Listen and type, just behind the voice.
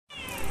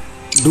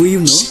Do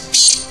you know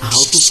how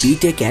to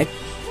pet a cat?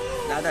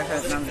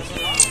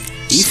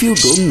 If you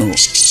don't know,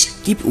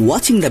 keep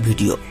watching the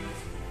video.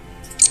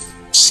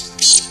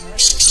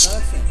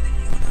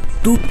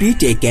 To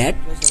pet a cat,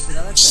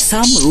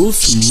 some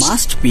rules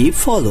must be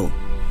followed.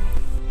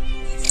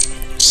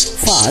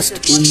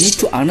 First, you need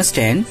to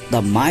understand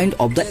the mind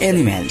of the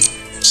animal.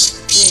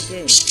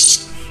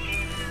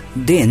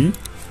 Then,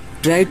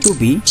 try to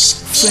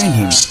befriend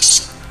him.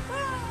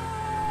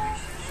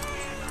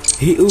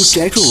 He will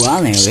try to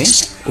run away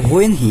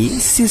when he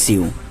sees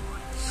you.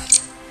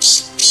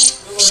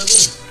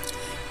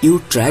 You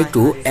try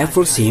to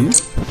approach him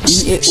in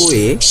a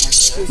way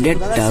that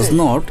does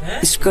not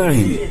scare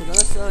him.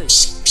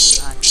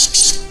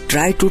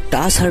 Try to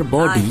touch her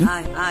body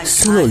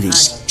slowly.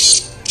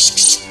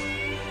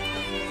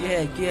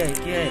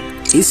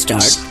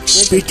 Start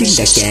petting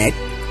the cat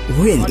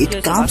when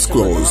it comes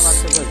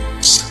close.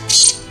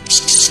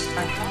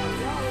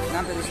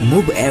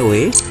 Move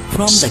away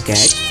from the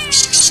cat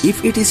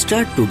if it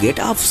starts to get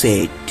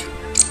upset.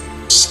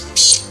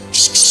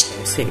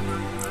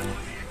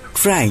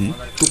 Trying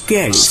to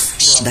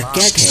caress the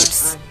cat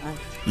heads,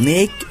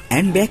 neck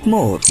and back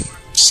more.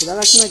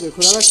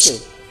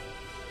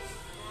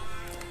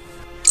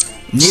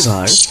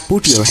 Never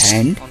put your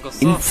hand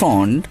in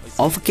front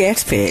of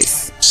cat's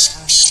face.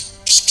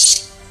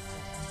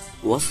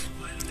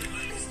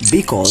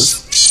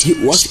 Because he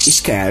was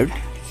scared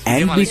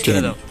and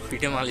beaten.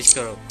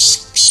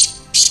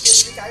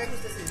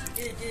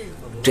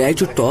 Try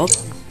to talk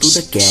to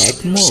the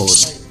cat more.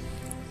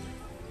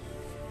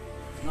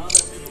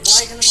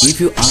 If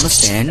you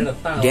understand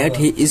that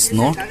he is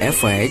not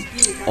afraid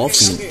of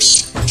you,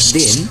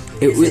 then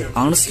you will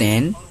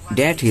understand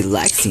that he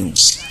likes you.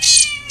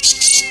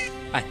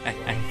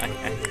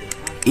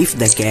 If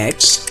the cat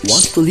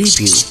wants to leave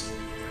you,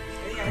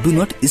 do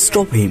not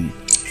stop him.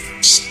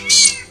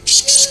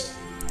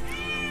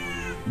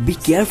 Be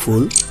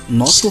careful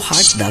not to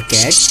hurt the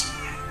cat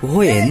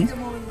when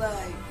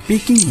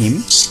picking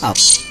him up.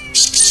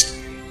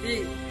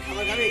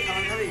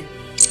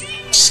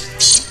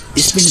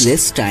 Spend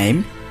less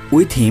time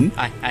with him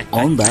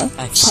on the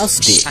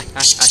first day.